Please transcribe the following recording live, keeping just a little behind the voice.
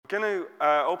going to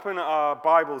open our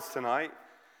Bibles tonight.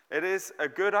 It is a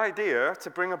good idea to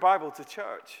bring a Bible to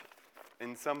church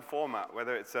in some format,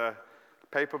 whether it's a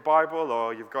paper Bible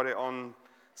or you've got it on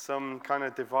some kind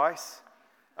of device.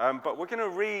 But we're going to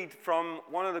read from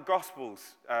one of the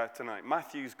Gospels tonight,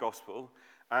 Matthew's Gospel.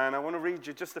 And I want to read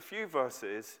you just a few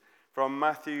verses from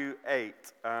Matthew 8,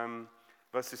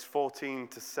 verses 14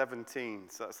 to 17.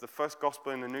 So that's the first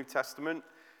Gospel in the New Testament,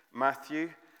 Matthew,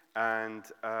 and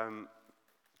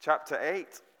chapter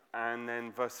 8, and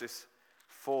then verses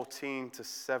 14 to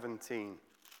 17.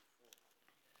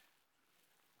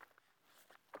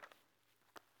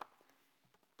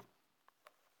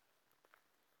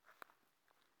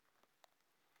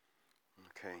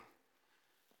 Okay.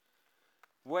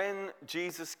 When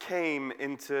Jesus came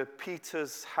into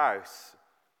Peter's house,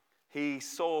 he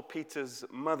saw Peter's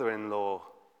mother-in-law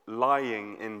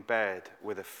lying in bed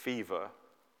with a fever.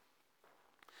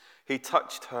 He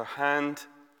touched her hand,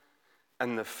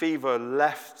 and the fever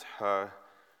left her,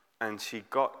 and she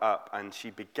got up, and she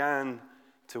began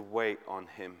to wait on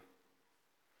him.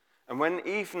 And when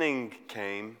evening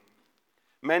came,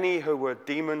 many who were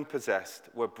demon-possessed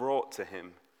were brought to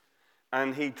him,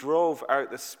 and he drove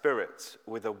out the spirits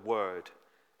with a word,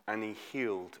 and he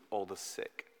healed all the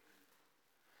sick.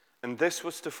 And this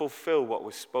was to fulfill what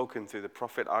was spoken through the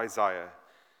prophet Isaiah.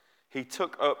 He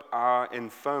took up our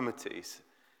infirmities,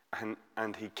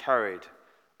 and he carried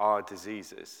our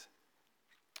diseases.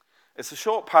 It's a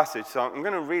short passage, so I'm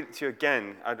going to read it to you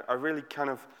again.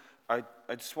 I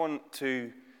just want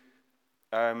to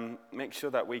make sure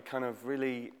that we kind of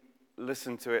really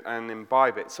listen to it and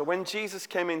imbibe it. So when Jesus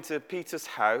came into Peter's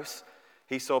house,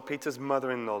 he saw Peter's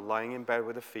mother-in-law lying in bed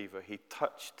with a fever. He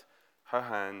touched her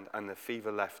hand, and the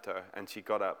fever left her, and she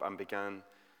got up and began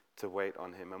to wait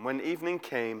on him. And when evening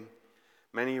came,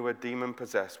 many who were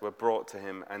demon-possessed were brought to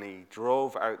him, and he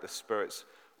drove out the spirits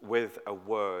with a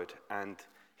word, and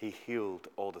he healed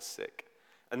all the sick.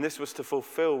 And this was to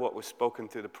fulfill what was spoken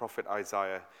through the prophet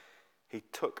Isaiah. He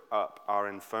took up our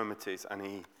infirmities, and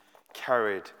he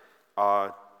carried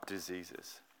our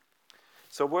diseases.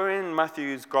 So we're in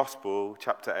Matthew's Gospel,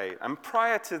 chapter 8. And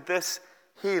prior to this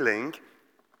healing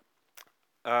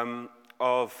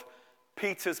of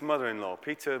Peter's mother-in-law,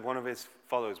 Peter, one of his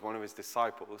followers, one of his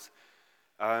disciples,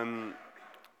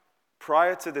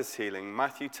 prior to this healing,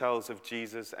 Matthew tells of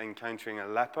Jesus encountering a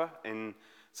leper in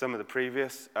some of the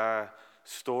previous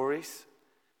stories,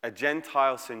 a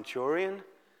Gentile centurion,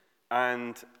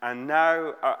 and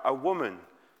now a woman,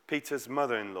 Peter's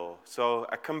mother-in-law. So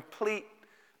a complete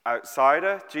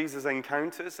outsider, Jesus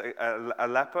encounters a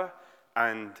leper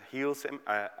and heals him,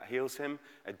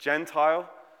 a Gentile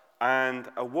and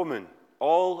a woman.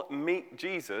 All meet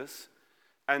Jesus,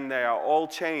 and they are all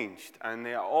changed, and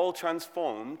they are all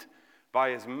transformed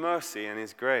by his mercy and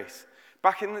his grace.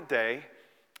 Back in the day,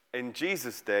 in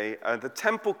Jesus' day, the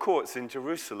temple courts in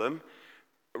Jerusalem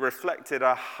reflected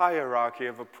a hierarchy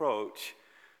of approach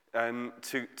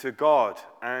to God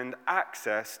and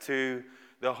access to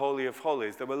the Holy of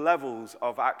Holies. There were levels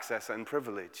of access and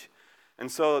privilege. And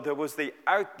so there was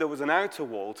an outer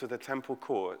wall to the temple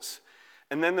courts,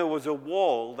 and then there was a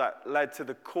wall that led to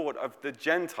the court of the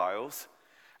Gentiles,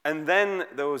 and then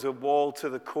there was a wall to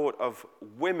the court of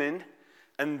women,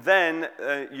 and then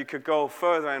you could go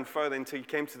further and further until you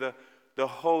came to the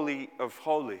Holy of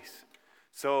Holies.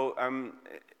 So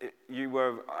you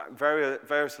were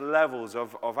various levels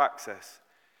of access.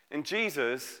 And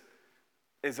Jesus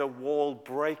is a wall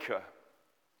breaker.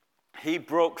 He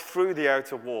broke through the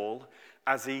outer wall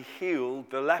as he healed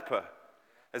the leper,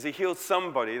 as he healed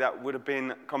somebody that would have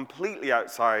been completely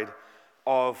outside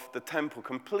of the temple,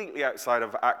 completely outside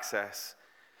of access.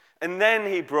 And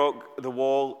then he broke the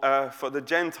wall for the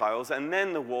Gentiles, and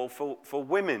then the wall for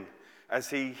women,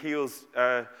 as he heals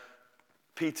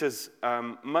Peter's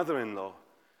mother-in-law.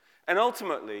 And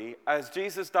ultimately, as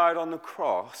Jesus died on the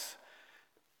cross,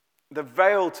 the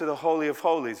veil to the Holy of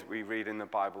Holies, we read in the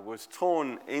Bible, was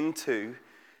torn in two,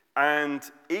 and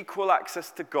equal access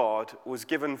to God was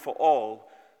given for all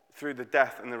through the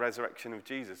death and the resurrection of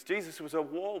Jesus. Jesus was a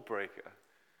wall breaker.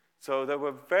 So there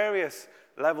were various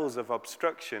levels of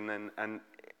obstruction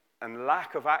and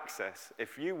lack of access.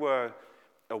 If you were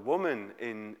a woman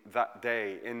in that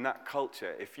day, in that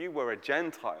culture, if you were a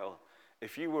Gentile,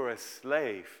 if you were a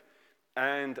slave,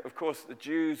 and of course the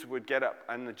Jews would get up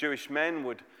and the Jewish men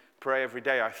would pray every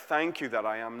day, I thank you that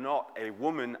I am not a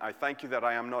woman. I thank you that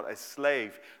I am not a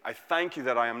slave. I thank you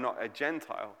that I am not a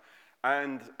Gentile.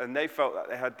 And they felt that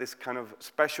they had this kind of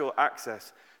special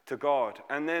access to God.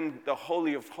 And then the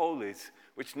Holy of Holies,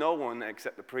 which no one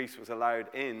except the priest was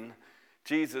allowed in,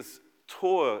 Jesus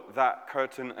tore that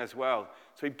curtain as well.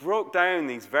 So he broke down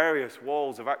these various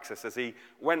walls of access as he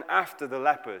went after the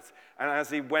lepers and as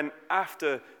he went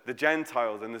after the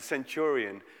Gentiles and the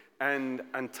centurion and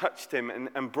touched him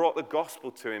and brought the gospel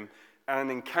to him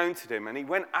and encountered him. And he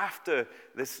went after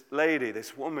this lady,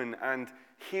 this woman, and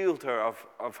healed her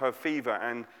of her fever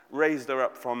and raised her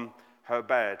up from her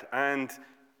bed. And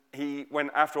he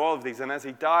went after all of these. And as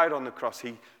he died on the cross,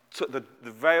 the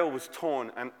veil was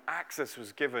torn and access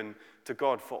was given to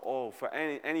God for all, for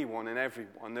anyone and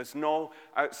everyone. There's no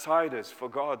outsiders for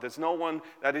God. There's no one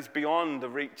that is beyond the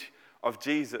reach of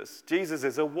Jesus. Jesus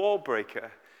is a wall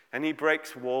breaker, and he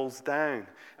breaks walls down.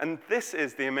 And this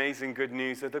is the amazing good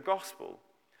news of the gospel.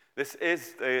 This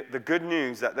is the good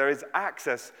news that there is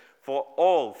access for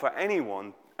all, for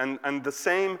anyone. And the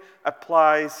same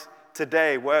applies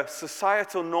today, where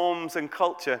societal norms and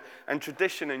culture and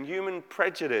tradition and human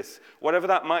prejudice, whatever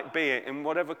that might be, in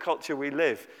whatever culture we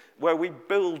live, where we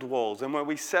build walls and where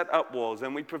we set up walls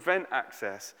and we prevent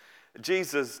access,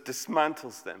 Jesus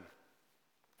dismantles them.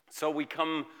 So we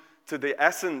come to the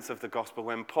essence of the gospel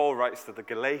when Paul writes to the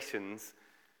Galatians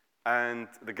and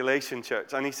the Galatian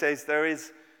church, and he says there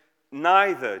is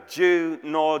neither Jew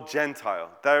nor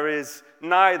Gentile, there is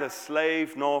neither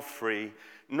slave nor free,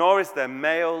 nor is there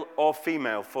male or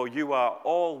female, for you are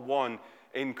all one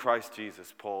in Christ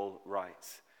Jesus, Paul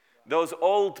writes. Those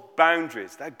old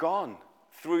boundaries, they're gone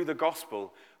through the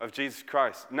gospel of Jesus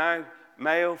Christ. Now,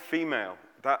 male, female,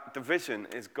 that division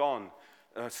is gone.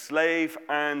 Slave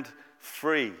and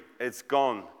free, it's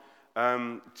gone.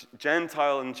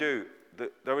 Gentile and Jew,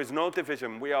 there is no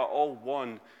division. We are all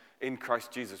one in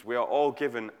Christ Jesus. We are all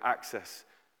given access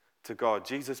to God.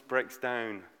 Jesus breaks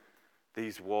down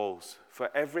these walls for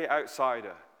every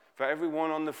outsider, for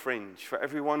everyone on the fringe, for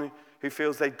everyone who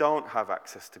feels they don't have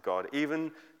access to God,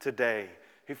 even today,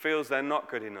 who feels they're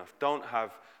not good enough, don't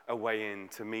have a way in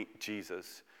to meet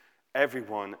Jesus.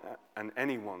 Everyone and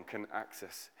anyone can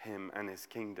access him and his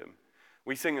kingdom.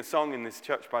 We sing a song in this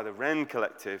church by the Wren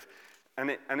Collective, and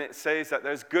it says that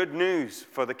there's good news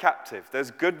for the captive,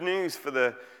 there's good news for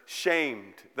the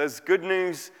shamed, there's good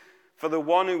news for the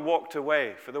one who walked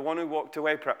away,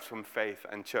 perhaps from faith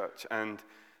and church and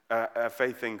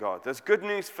faith in God. There's good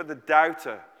news for the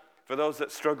doubter, for those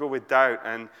that struggle with doubt,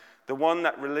 and the one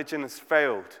that religion has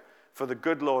failed, for the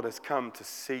good Lord has come to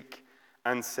seek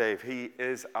and save. He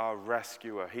is our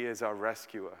rescuer. He is our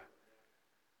rescuer.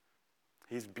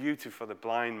 He's beauty for the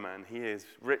blind man. He is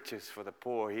riches for the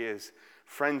poor. He is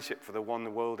friendship for the one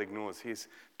the world ignores. He is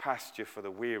pasture for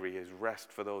the weary. He is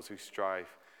rest for those who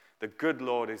strive. The good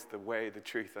Lord is the way, the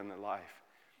truth, and the life.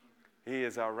 He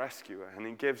is our rescuer, and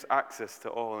he gives access to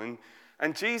all.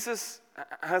 And Jesus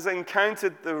has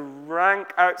encountered the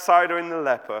rank outsider in the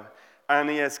leper,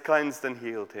 and he has cleansed and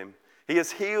healed him. He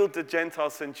has healed the Gentile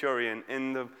centurion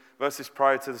in the verses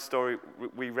prior to the story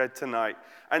we read tonight.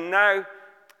 And now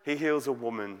he heals a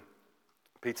woman,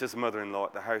 Peter's mother-in-law,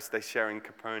 at the house they share in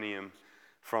Capernaum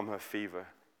from her fever.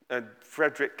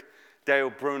 Frederick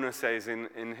Dale Bruner says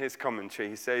in his commentary,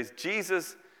 he says,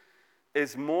 Jesus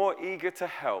is more eager to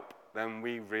help than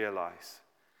we realize.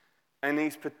 And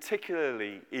he's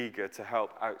particularly eager to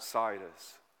help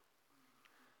outsiders.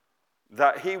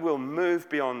 That he will move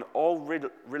beyond all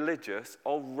religious,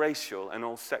 all racial, and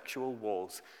all sexual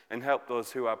walls and help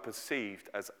those who are perceived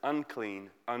as unclean,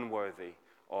 unworthy,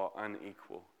 or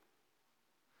unequal.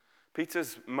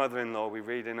 Peter's mother-in-law, we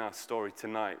read in our story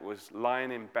tonight, was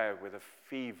lying in bed with a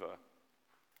fever.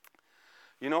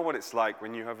 You know what it's like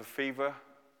when you have a fever?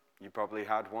 You probably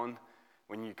had one.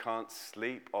 When you can't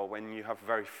sleep, or when you have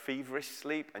very feverish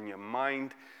sleep and your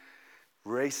mind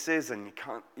races and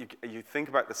you think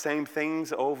about the same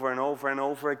things over and over and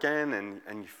over again,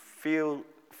 and you feel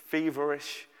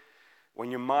feverish. When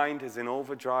your mind is in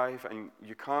overdrive and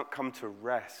you can't come to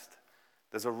rest,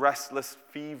 there's a restless,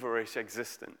 feverish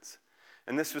existence.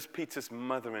 And this was Peter's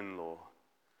mother-in-law.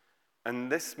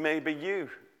 And this may be you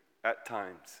at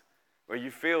times, where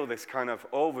you feel this kind of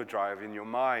overdrive in your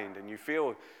mind and you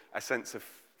feel a sense of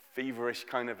feverish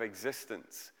kind of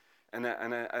existence and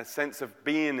a sense of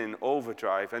being in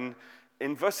overdrive. And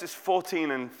in verses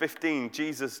 14 and 15,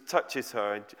 Jesus touches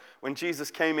her. When Jesus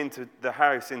came into the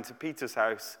house, into Peter's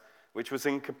house, which was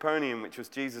in Capernaum, which was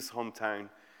Jesus' hometown,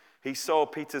 he saw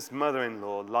Peter's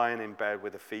mother-in-law lying in bed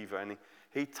with a fever, and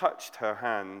he touched her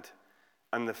hand,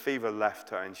 and the fever left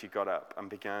her, and she got up and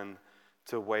began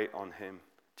to wait on him.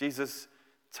 Jesus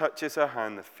touches her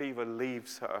hand, the fever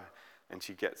leaves her, and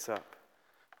she gets up.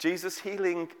 Jesus'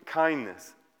 healing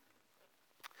kindness,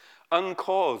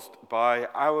 uncaused by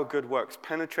our good works,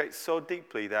 penetrates so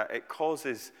deeply that it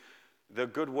causes the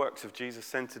good works of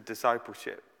Jesus-centered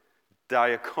discipleship,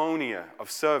 diaconia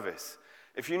of service,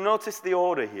 If you notice the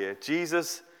order here,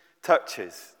 Jesus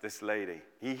touches this lady.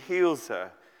 He heals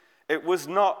her. It was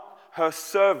not her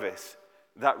service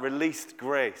that released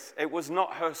grace. It was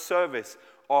not her service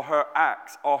or her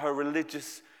acts or her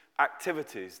religious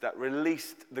activities that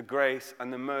released the grace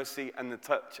and the mercy and the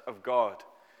touch of God.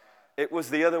 It was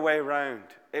the other way around.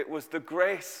 It was the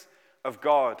grace of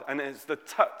God and it's the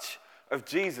touch of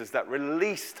Jesus that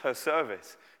released her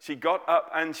service. She got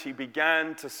up and she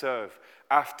began to serve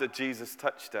after Jesus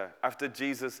touched her, after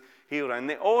Jesus healed her. And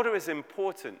the order is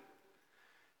important.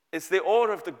 It's the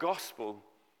order of the gospel.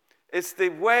 It's the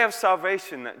way of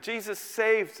salvation that Jesus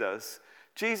saves us,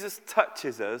 Jesus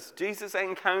touches us, Jesus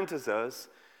encounters us,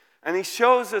 and he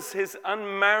shows us his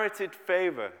unmerited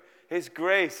favor, his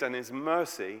grace and his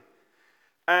mercy,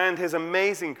 and his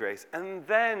amazing grace. And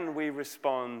then we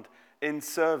respond in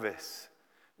service.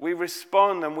 We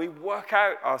respond and we work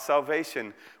out our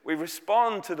salvation. We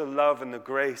respond to the love and the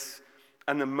grace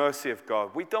and the mercy of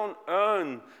God. We don't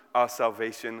earn our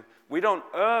salvation. We don't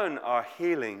earn our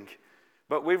healing,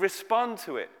 but we respond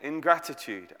to it in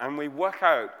gratitude and we work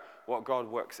out what God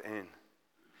works in.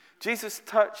 Jesus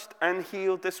touched and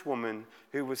healed this woman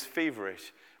who was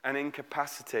feverish and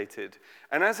incapacitated.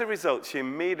 And as a result, she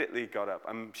immediately got up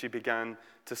and she began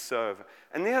to serve.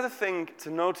 And the other thing to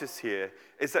notice here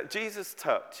is that Jesus'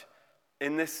 touch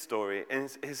in this story, in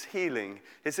his healing,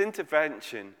 his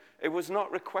intervention, it was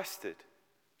not requested.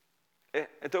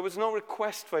 There was no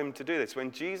request for him to do this.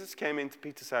 When Jesus came into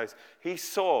Peter's house, he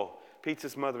saw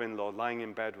Peter's mother-in-law lying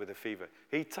in bed with a fever.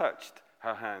 He touched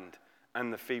her hand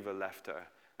and the fever left her.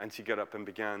 And she got up and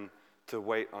began to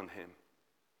wait on him.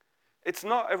 It's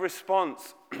not a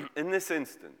response in this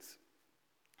instance.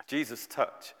 Jesus'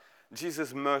 touch,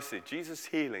 Jesus' mercy, Jesus'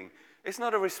 healing. It's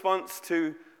not a response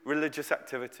to religious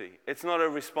activity. It's not a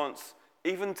response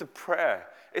even to prayer.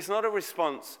 It's not a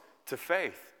response to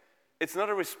faith. It's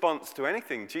not a response to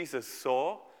anything. Jesus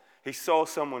saw. He saw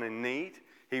someone in need.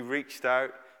 He reached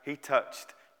out. He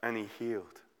touched and he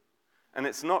healed. And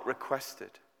it's not requested.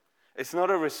 It's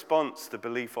not a response to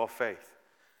belief or faith.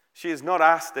 She is not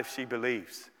asked if she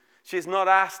believes. She is not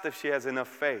asked if she has enough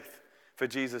faith for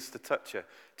Jesus to touch her.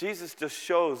 Jesus just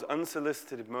shows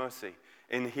unsolicited mercy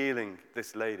in healing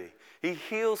this lady. He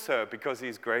heals her because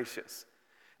he's gracious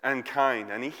and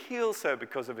kind, and he heals her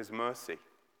because of his mercy.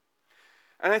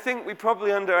 And I think we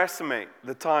probably underestimate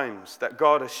the times that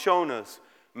God has shown us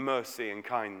mercy and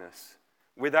kindness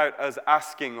without us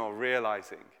asking or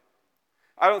realizing.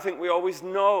 I don't think we always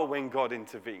know when God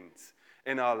intervenes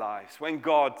in our lives, when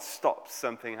God stops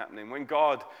something happening, when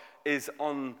God is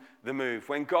on the move,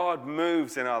 when God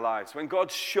moves in our lives, when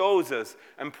God shows us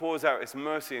and pours out his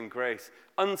mercy and grace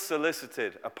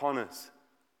unsolicited upon us.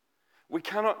 We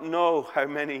cannot know how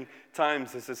many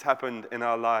times this has happened in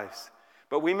our lives,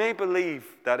 but we may believe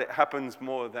that it happens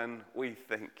more than we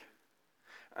think.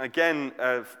 Again,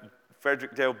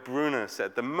 Frederick Dale Bruner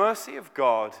said, "The mercy of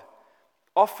God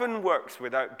often works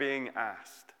without being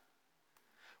asked.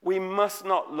 We must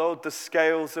not load the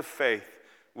scales of faith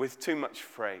with too much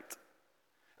freight,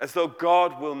 as though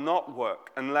God will not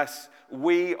work unless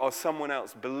we or someone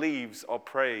else believes or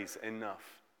prays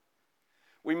enough.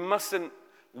 We mustn't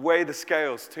weigh the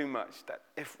scales too much, that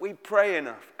if we pray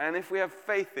enough and if we have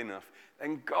faith enough,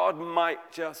 then God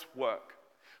might just work.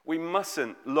 We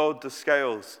mustn't load the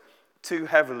scales too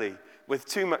heavily with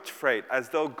too much freight, as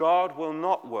though God will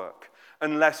not work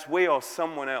unless we or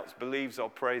someone else believes or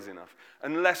prays enough,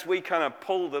 unless we kind of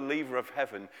pull the lever of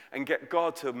heaven and get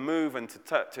God to move and to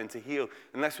touch and to heal,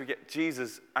 unless we get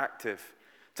Jesus active.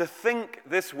 To think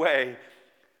this way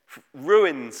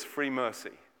ruins free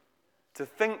mercy. To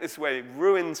think this way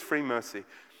ruins free mercy.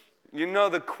 You know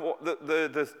the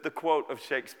quote of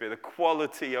Shakespeare, the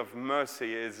quality of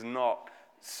mercy is not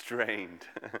strained.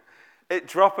 It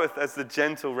droppeth as the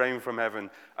gentle rain from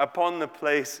heaven upon the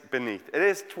place beneath. It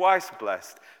is twice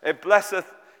blessed. It blesseth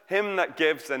him that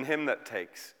gives and him that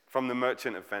takes, from the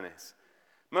Merchant of Venice.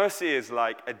 Mercy is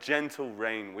like a gentle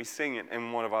rain. We sing it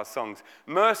in one of our songs.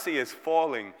 Mercy is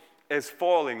falling, is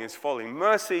falling, is falling.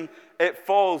 Mercy, it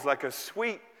falls like a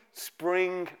sweet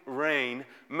spring rain.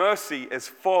 Mercy is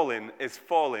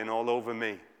falling all over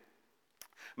me.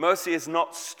 Mercy is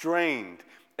not strained.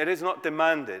 It is not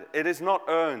demanded. It is not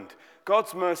earned.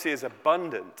 God's mercy is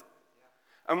abundant.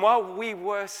 And while we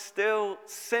were still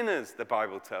sinners, the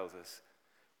Bible tells us,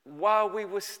 while we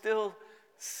were still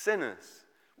sinners,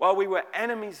 while we were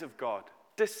enemies of God,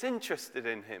 disinterested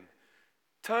in him,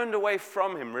 turned away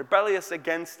from him, rebellious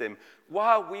against him,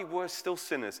 while we were still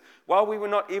sinners, while we were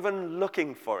not even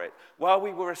looking for it, while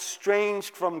we were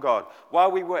estranged from God,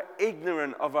 while we were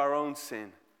ignorant of our own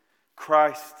sin,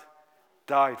 Christ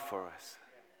died for us.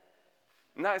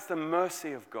 And that is the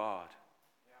mercy of God.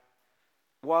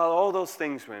 While all those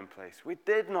things were in place, we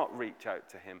did not reach out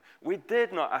to him. We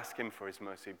did not ask him for his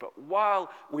mercy. But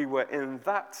while we were in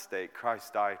that state,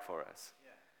 Christ died for us,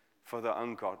 for the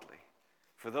ungodly,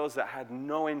 for those that had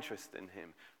no interest in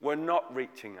him. We're not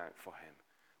reaching out for him.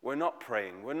 We're not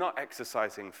praying. We're not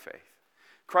exercising faith.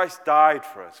 Christ died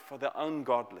for us, for the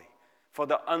ungodly, for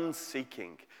the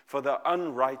unseeking, for the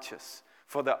unrighteous,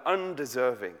 for the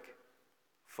undeserving,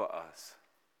 for us.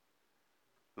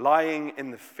 Lying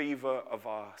in the fever of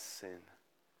our sin,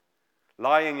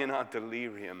 lying in our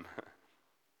delirium.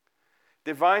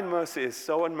 Divine mercy is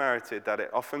so unmerited that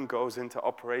it often goes into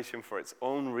operation for its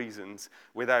own reasons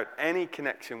without any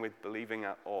connection with believing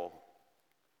at all.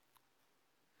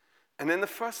 And in the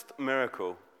first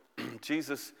miracle,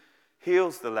 Jesus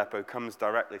heals the leper who comes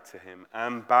directly to him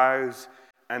and bows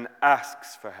and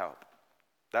asks for help.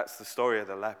 That's the story of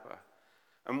the leper.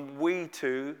 And we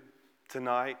too,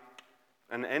 tonight,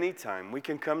 and anytime, we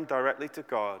can come directly to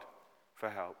God for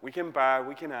help. We can bow,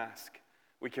 we can ask,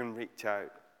 we can reach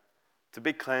out to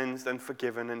be cleansed and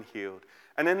forgiven and healed.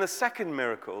 And in the second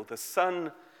miracle, the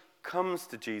son comes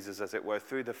to Jesus, as it were,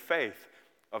 through the faith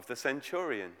of the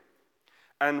centurion.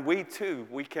 And we too,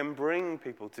 we can bring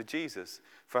people to Jesus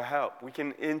for help. We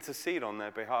can intercede on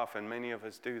their behalf, and many of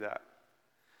us do that.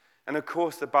 And of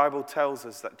course, the Bible tells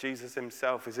us that Jesus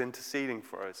himself is interceding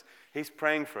for us. He's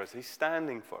praying for us. He's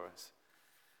standing for us.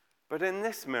 But in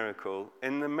this miracle,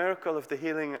 in the miracle of the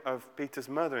healing of Peter's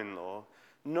mother-in-law,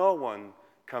 no one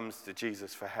comes to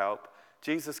Jesus for help.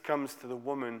 Jesus comes to the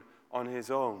woman on his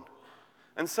own.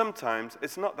 And sometimes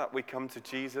it's not that we come to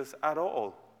Jesus at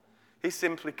all. He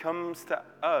simply comes to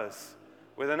us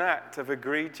with an act of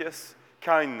egregious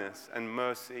kindness and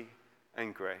mercy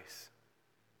and grace.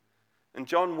 And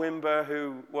John Wimber,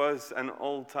 who was an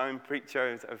old-time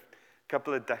preacher a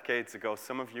couple of decades ago,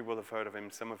 some of you will have heard of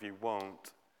him, some of you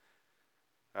won't.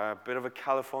 A bit of a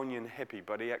Californian hippie,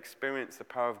 but he experienced the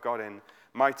power of God in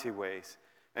mighty ways.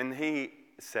 And he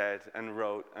said and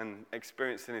wrote and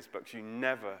experienced in his books, you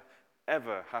never,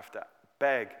 ever have to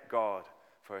beg God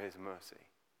for his mercy.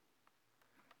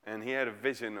 And he had a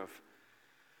vision of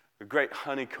a great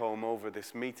honeycomb over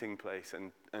this meeting place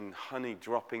and honey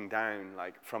dropping down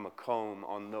like from a comb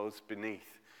on those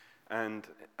beneath. And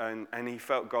he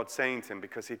felt God saying to him,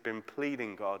 because he'd been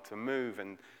pleading God to move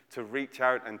and to reach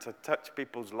out and to touch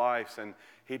people's lives. And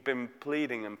he'd been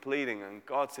pleading. And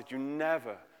God said, you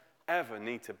never, ever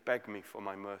need to beg me for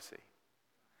my mercy.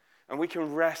 And we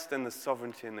can rest in the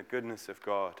sovereignty and the goodness of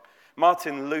God.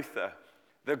 Martin Luther,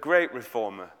 the great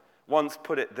reformer, once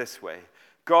put it this way: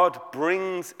 God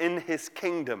brings in his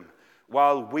kingdom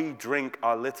while we drink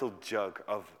our little jug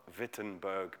of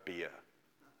Wittenberg beer.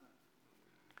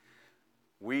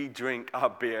 We drink our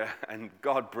beer and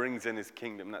God brings in his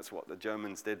kingdom. That's what the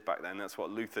Germans did back then. That's what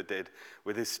Luther did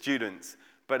with his students.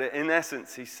 But in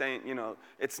essence, he's saying,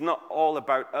 it's not all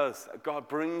about us. God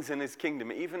brings in his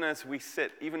kingdom. Even as we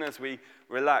sit, even as we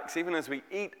relax, even as we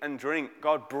eat and drink,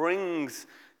 God brings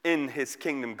in his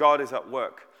kingdom. God is at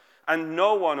work. And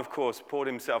no one, of course, poured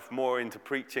himself more into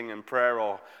preaching and prayer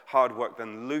or hard work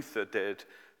than Luther did.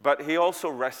 But he also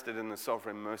rested in the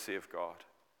sovereign mercy of God.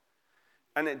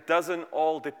 And it doesn't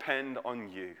all depend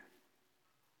on you.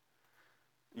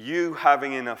 You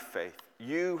having enough faith,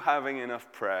 you having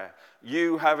enough prayer,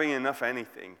 you having enough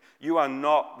anything. You are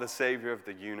not the Savior of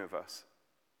the universe.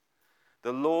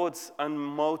 The Lord's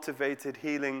unmotivated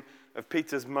healing of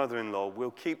Peter's mother-in-law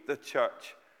will keep the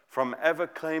church from ever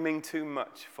claiming too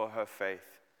much for her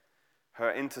faith,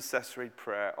 her intercessory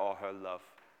prayer, or her love.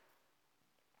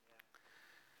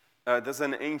 There's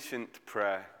an ancient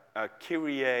prayer,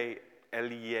 Kyrie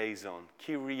eleison.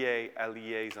 Kyrie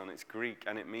eleison. It's Greek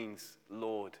and it means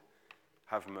Lord,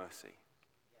 have mercy.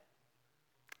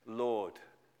 Lord,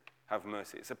 have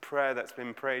mercy. It's a prayer that's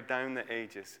been prayed down the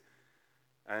ages.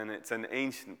 And it's an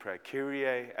ancient prayer.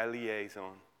 Kyrie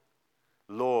eleison.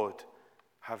 Lord,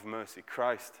 have mercy.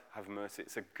 Christ, have mercy.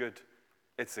 It's a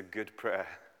good prayer.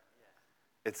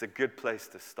 It's a good place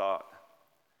to start.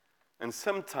 And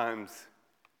sometimes,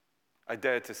 I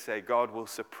dare to say, God will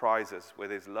surprise us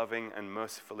with his loving and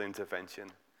merciful intervention.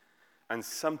 And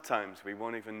sometimes we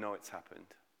won't even know it's happened.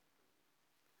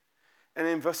 And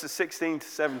in verses 16 to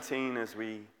 17, as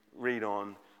we read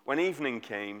on, when evening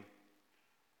came,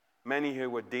 many who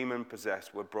were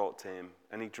demon-possessed were brought to him,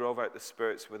 and he drove out the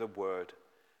spirits with a word,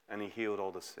 and he healed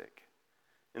all the sick.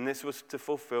 And this was to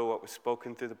fulfill what was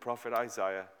spoken through the prophet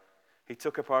Isaiah. He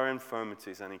took up our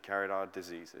infirmities, and he carried our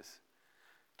diseases.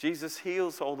 Jesus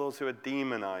heals all those who are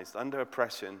demonized, under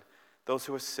oppression, those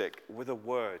who are sick, with a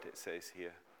word, it says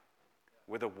here.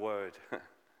 With a word.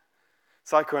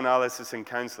 Psychoanalysis and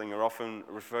counseling are often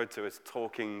referred to as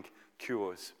talking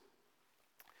cures.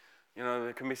 You know,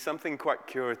 there can be something quite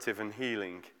curative and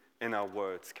healing in our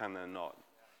words, can there not?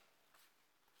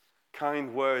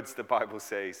 Kind words, the Bible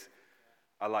says,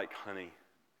 are like honey,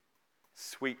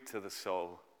 sweet to the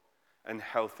soul and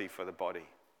healthy for the body.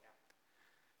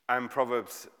 And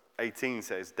Proverbs 18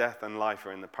 says, death and life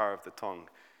are in the power of the tongue.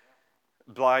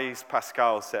 Blaise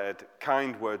Pascal said,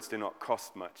 kind words do not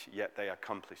cost much, yet they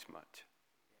accomplish much.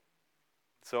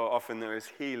 So often there is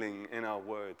healing in our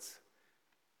words.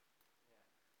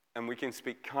 And we can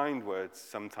speak kind words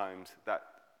sometimes that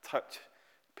touch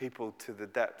people to the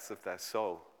depths of their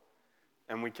soul.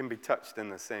 And we can be touched in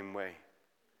the same way.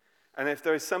 And if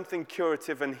there is something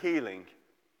curative and healing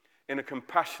in a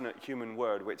compassionate human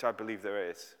word, which I believe there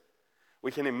is,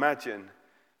 we can imagine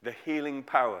the healing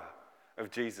power of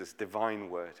Jesus' divine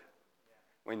word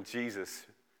when Jesus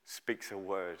speaks a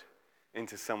word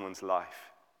into someone's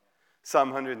life. Psalm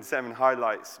 107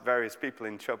 highlights various people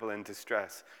in trouble and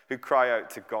distress who cry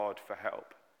out to God for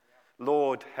help.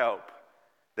 Lord, help,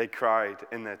 they cried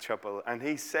in their trouble, and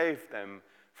he saved them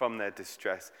from their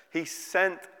distress. He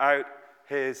sent out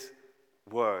his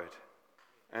word,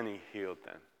 and he healed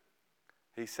them.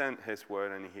 He sent his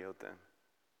word, and he healed them.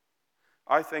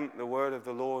 I think the word of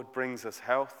the Lord brings us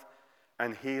health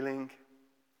and healing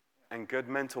and good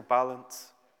mental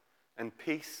balance and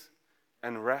peace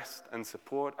and rest and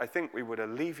support. I think we would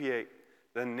alleviate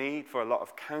the need for a lot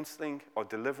of counseling or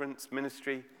deliverance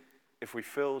ministry if we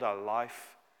filled our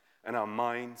life and our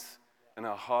minds and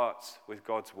our hearts with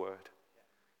God's word,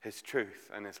 his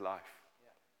truth and his life.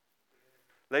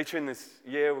 Later in this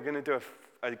year, we're going to do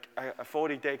a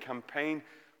 40-day campaign.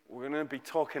 We're going to be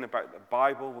talking about the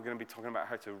Bible. We're going to be talking about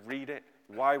how to read it,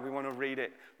 why we want to read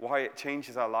it, why it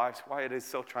changes our lives, why it is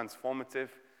so transformative.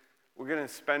 We're going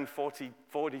to spend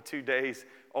 42 days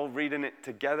all reading it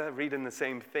together, reading the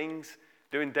same things,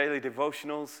 doing daily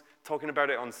devotionals, talking about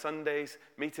it on Sundays,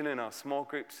 meeting in our small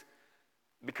groups.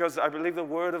 Because I believe the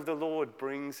word of the Lord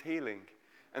brings healing.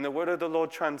 And the word of the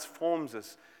Lord transforms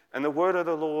us. And the word of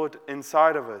the Lord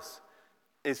inside of us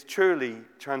is truly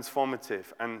transformative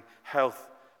and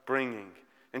health-bringing.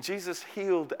 And Jesus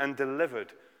healed and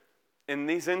delivered in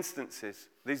these instances,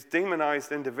 these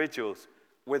demonized individuals,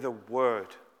 with a word.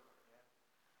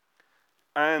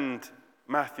 And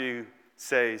Matthew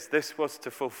says this was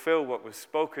to fulfill what was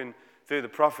spoken through the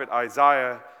prophet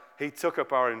Isaiah. He took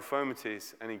up our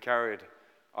infirmities and he carried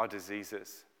our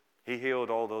diseases. He healed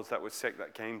all those that were sick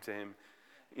that came to him.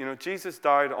 You know, Jesus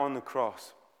died on the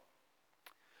cross.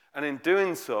 And in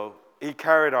doing so, he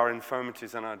carried our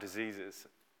infirmities and our diseases.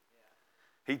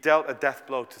 He dealt a death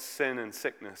blow to sin and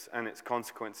sickness and its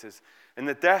consequences. And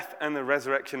the death and the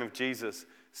resurrection of Jesus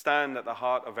stand at the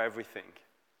heart of everything.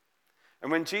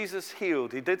 And when Jesus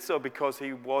healed, he did so because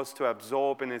he was to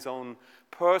absorb in his own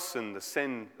person the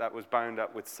sin that was bound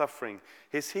up with suffering.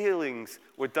 His healings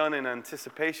were done in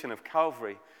anticipation of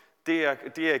Calvary.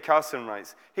 D.A. Carson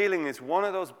writes, healing is one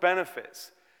of those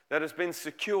benefits that has been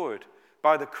secured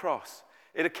by the cross.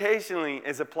 It occasionally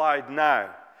is applied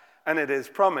now, and it is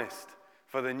promised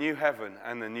for the new heaven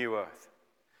and the new earth.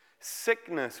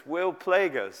 Sickness will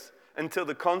plague us until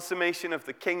the consummation of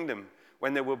the kingdom,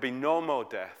 when there will be no more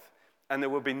death, and there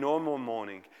will be no more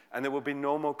mourning, and there will be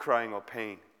no more crying or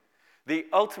pain. The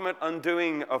ultimate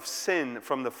undoing of sin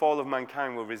from the fall of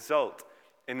mankind will result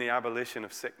in the abolition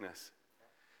of sickness.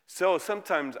 So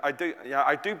sometimes I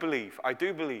do believe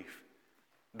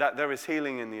that there is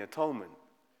healing in the atonement.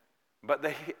 But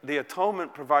the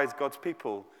atonement provides God's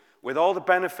people with all the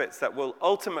benefits that will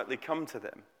ultimately come to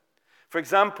them. For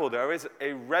example, there is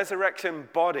a resurrection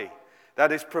body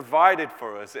that is provided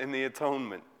for us in the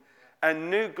atonement. A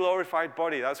new glorified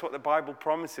body, that's what the Bible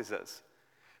promises us.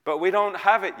 But we don't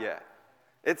have it yet.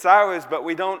 It's ours, but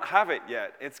we don't have it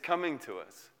yet. It's coming to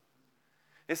us.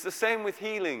 It's the same with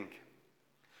healing.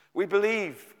 We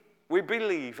believe,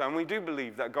 and we do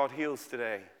believe that God heals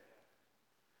today.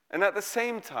 And at the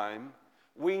same time,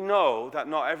 we know that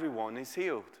not everyone is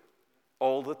healed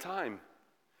all the time.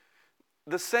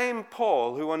 The same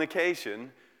Paul, who on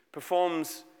occasion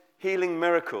performs healing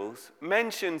miracles,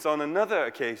 mentions on another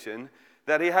occasion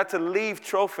that he had to leave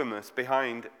Trophimus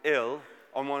behind ill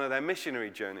on one of their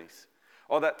missionary journeys,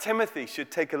 or that Timothy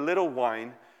should take a little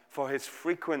wine for his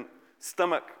frequent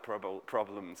stomach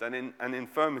problems and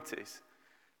infirmities.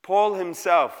 Paul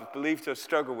himself is believed to have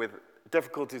struggled with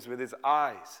difficulties with his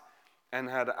eyes and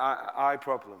had eye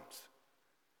problems.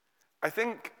 I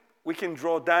think we can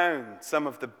draw down some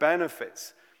of the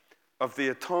benefits of the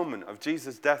atonement of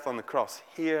Jesus' death on the cross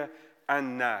here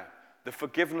and now. The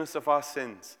forgiveness of our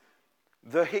sins.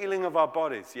 The healing of our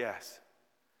bodies, yes.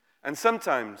 And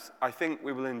sometimes I think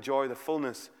we will enjoy the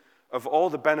fullness of all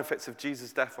the benefits of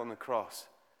Jesus' death on the cross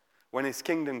when his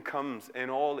kingdom comes in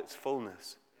all its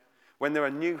fullness, when there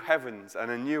are new heavens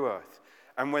and a new earth,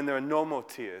 and when there are no more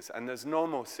tears, and there's no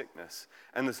more sickness,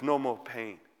 and there's no more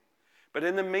pain. But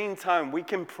in the meantime, we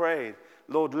can pray,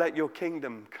 Lord, let your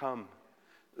kingdom come.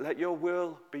 Let your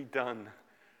will be done.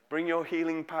 Bring your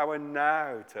healing power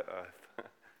now to earth.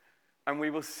 And we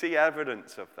will see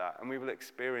evidence of that, and we will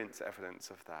experience evidence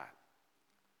of that.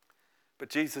 But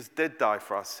Jesus did die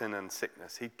for our sin and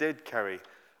sickness. He did carry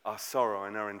our sorrow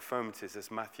and our infirmities, as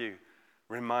Matthew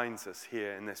reminds us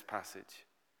here in this passage.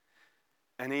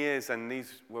 And he is, and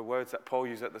these were words that Paul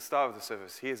used at the start of the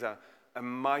service, he is a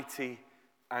mighty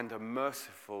and a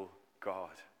merciful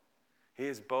God. He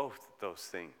is both those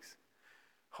things.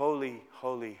 Holy,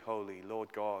 holy, holy,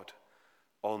 Lord God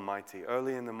Almighty.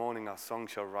 Early in the morning our song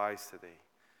shall rise to thee.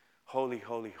 Holy,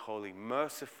 holy, holy,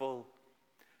 merciful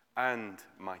and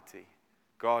mighty.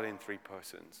 God in three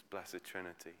persons, blessed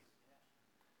Trinity.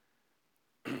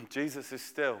 Jesus is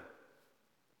still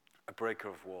a breaker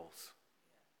of walls.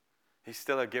 He's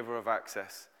still a giver of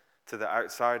access to the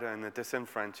outsider and the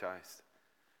disenfranchised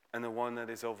and the one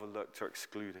that is overlooked or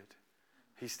excluded.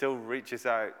 He still reaches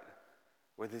out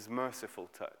with his merciful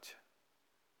touch.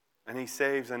 And he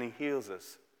saves and he heals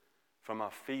us from our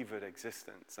fevered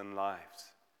existence and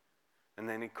lives. And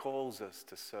then he calls us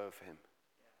to serve him,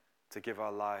 to give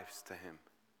our lives to him.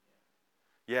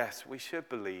 Yes, we should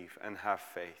believe and have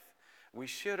faith. We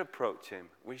should approach him.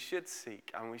 We should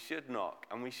seek and we should knock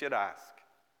and we should ask.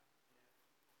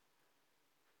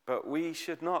 But we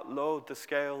should not load the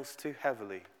scales too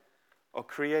heavily or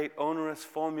create onerous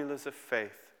formulas of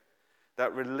faith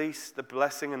that release the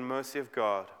blessing and mercy of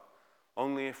God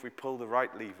only if we pull the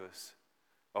right levers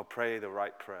or pray the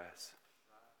right prayers.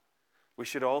 We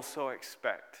should also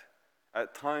expect,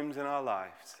 at times in our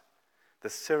lives, the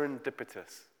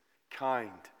serendipitous,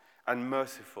 kind, and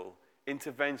merciful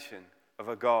intervention of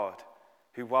a God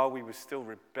who, while we were still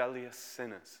rebellious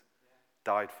sinners,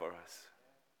 died for us.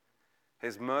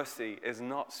 His mercy is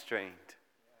not strained.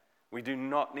 We do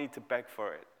not need to beg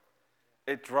for it.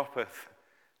 It droppeth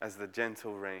as the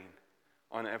gentle rain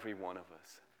on every one of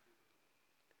us.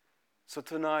 So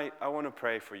tonight, I want to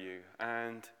pray for you,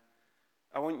 and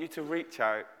I want you to reach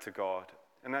out to God.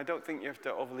 And I don't think you have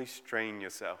to overly strain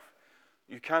yourself.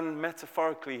 You can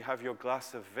metaphorically have your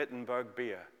glass of Wittenberg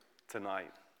beer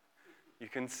tonight. You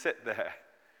can sit there,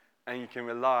 and you can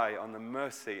rely on the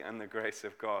mercy and the grace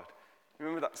of God.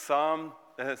 Remember that psalm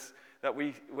that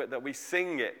we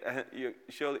sing it?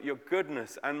 Your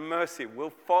goodness and mercy will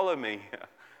follow me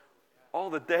all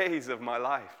the days of my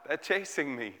life. They're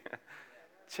chasing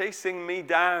me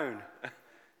down.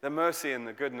 The mercy and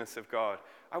the goodness of God.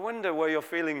 I wonder where you're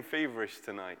feeling feverish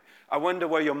tonight. I wonder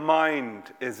where your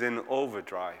mind is in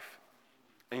overdrive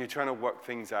and you're trying to work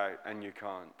things out and you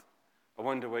can't. I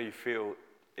wonder where you feel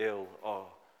ill or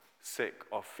sick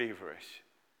or feverish.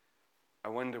 I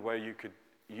wonder where you could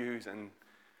use and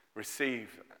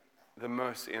receive the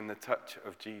mercy and the touch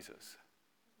of Jesus.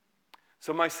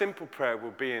 So my simple prayer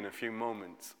will be in a few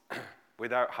moments,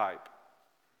 without hype,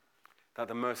 that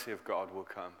the mercy of God will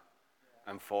come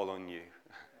and fall on you.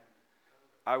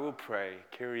 I will pray,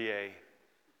 Kyrie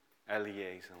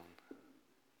eleison.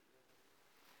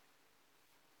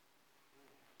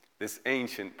 This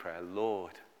ancient prayer,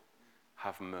 Lord,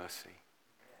 have mercy.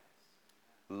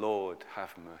 Lord,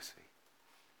 have mercy.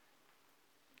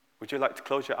 Would you like to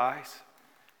close your eyes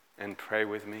and pray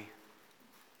with me?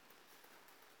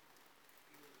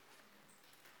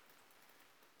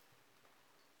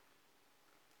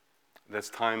 There's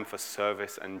time for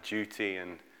service and duty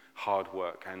and hard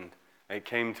work, and it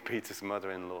came to Peter's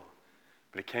mother-in-law,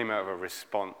 but it came out of a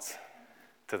response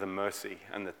to the mercy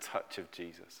and the touch of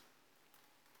Jesus.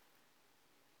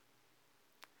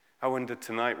 I wonder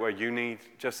tonight where you need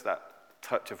just that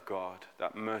touch of God,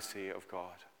 that mercy of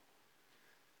God.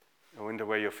 I wonder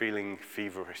where you're feeling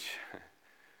feverish,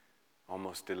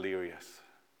 almost delirious,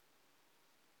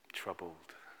 troubled.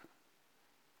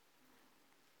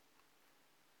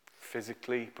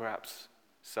 Physically, perhaps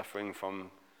suffering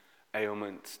from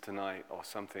ailments tonight or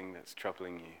something that's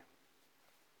troubling you.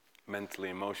 Mentally,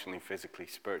 emotionally, physically,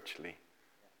 spiritually.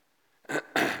 I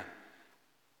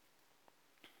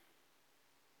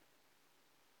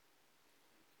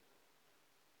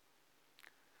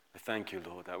thank you,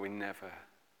 Lord, that we never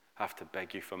have to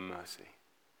beg you for mercy.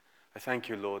 I thank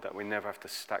you, Lord, that we never have to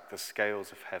stack the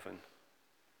scales of heaven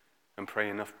and pray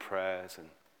enough prayers and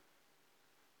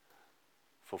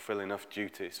fulfill enough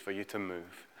duties for you to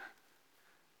move.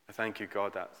 I thank you,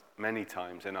 God, that many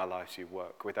times in our lives you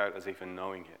work without us even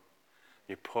knowing it.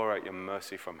 You pour out your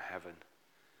mercy from heaven.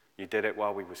 You did it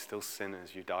while we were still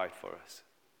sinners. You died for us.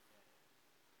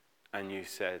 And you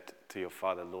said to your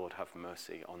Father, Lord, have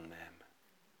mercy on them.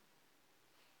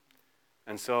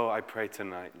 And so I pray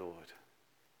tonight, Lord,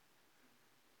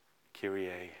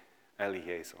 Kyrie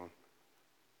eleison.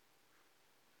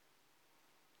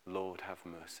 Lord, have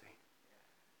mercy.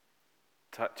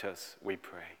 Touch us, we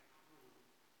pray.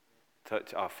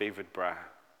 Touch our fevered brow.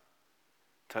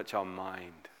 Touch our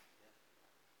mind,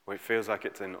 where it feels like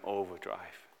it's in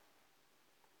overdrive.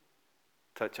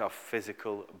 Touch our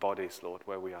physical bodies, Lord,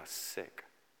 where we are sick.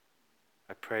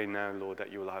 I pray now, Lord,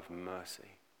 that you will have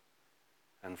mercy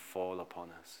and fall upon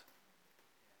us.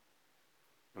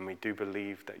 And we do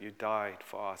believe that you died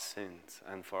for our sins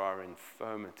and for our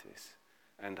infirmities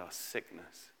and our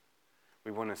sickness.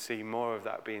 We want to see more of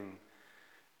that being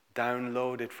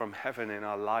downloaded from heaven in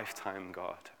our lifetime,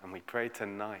 God. And we pray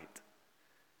tonight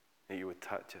that you would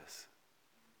touch us.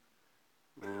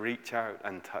 Reach out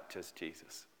and touch us,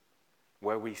 Jesus.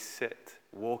 Where we sit,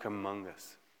 walk among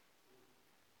us.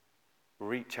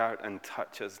 Reach out and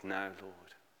touch us now,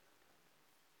 Lord.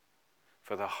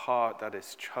 For the heart that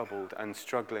is troubled and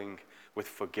struggling with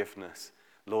forgiveness,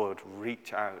 Lord,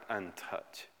 reach out and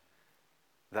touch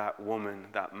that woman,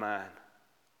 that man.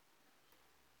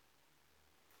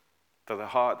 For the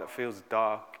heart that feels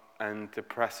dark and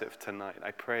depressive tonight,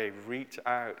 I pray, reach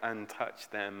out and touch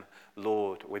them,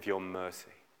 Lord, with your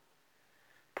mercy.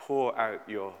 Pour out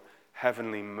your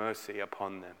heavenly mercy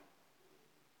upon them.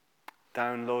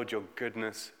 Download your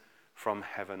goodness from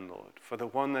heaven, Lord. For the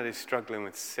one that is struggling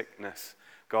with sickness,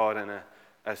 God, and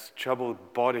a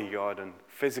troubled body, God, and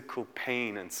physical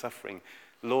pain and suffering,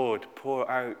 Lord, pour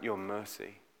out your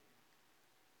mercy.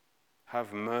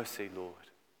 Have mercy, Lord.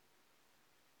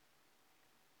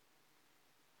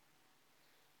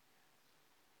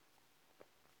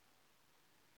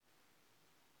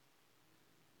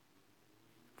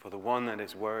 For the one that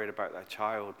is worried about their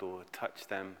child, Lord, touch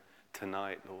them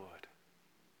tonight, Lord.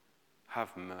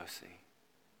 Have mercy.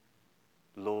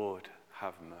 Lord,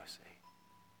 have mercy.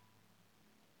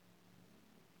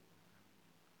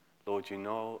 Lord, you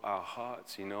know our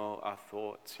hearts, you know our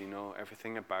thoughts, you know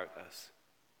everything about us.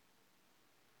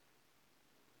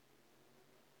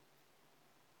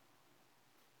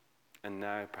 And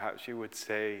now perhaps you would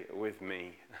say with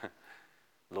me,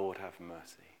 Lord, have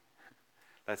mercy.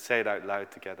 Let's say it out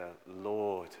loud together.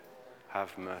 Lord,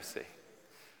 have mercy.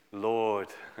 Lord,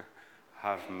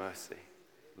 have mercy.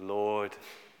 Lord,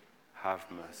 have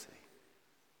mercy.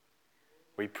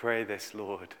 We pray this,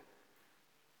 Lord,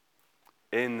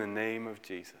 in the name of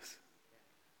Jesus.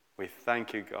 We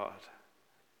thank you, God.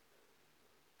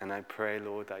 And I pray,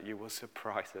 Lord, that you will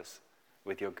surprise us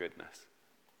with your goodness.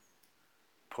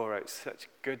 Pour out such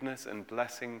goodness and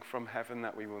blessing from heaven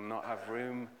that we will not have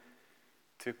room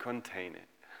to contain it.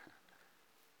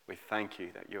 We thank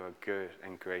you that you are good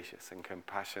and gracious and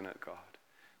compassionate, God.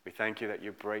 We thank you that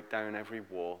you break down every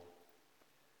wall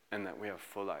and that we have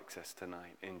full access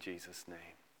tonight in Jesus'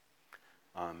 name.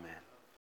 Amen.